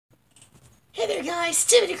there guys,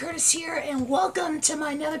 Tiffany here, and welcome to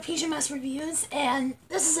my another PJ Masks reviews, and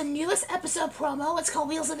this is the newest episode promo. It's called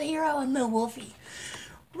Wheels of the Hero and Moonwolfy.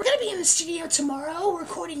 We're going to be in the studio tomorrow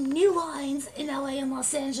recording new lines in LA and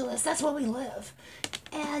Los Angeles. That's where we live.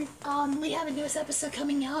 And we have a newest episode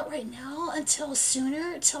coming out right now until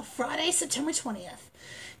Friday, September 20th.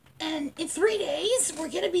 And in 3 days, we're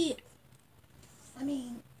going to be,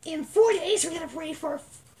 in 4 days, we're going to parade for our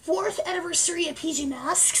 4th anniversary of PJ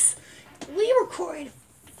Masks. We recorded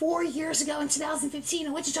 4 years ago in 2015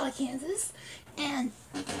 in Wichita, Kansas, and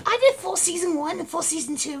I did full season 1 and full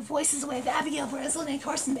season 2 voices with Abigail Breslin and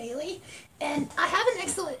Carson Bailey, and I have an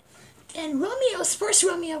excellent, and Romeo's first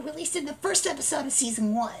Romeo released in the first episode of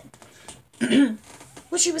season 1,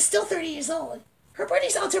 when she was still 30 years old. Her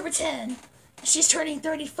birthday's October 10, she's turning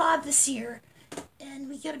 35 this year, and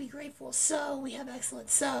we gotta be grateful, so we have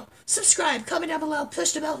excellent. So, subscribe, comment down below,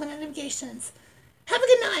 push the bell for notifications. Have a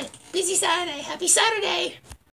good night. Busy Saturday. Happy Saturday.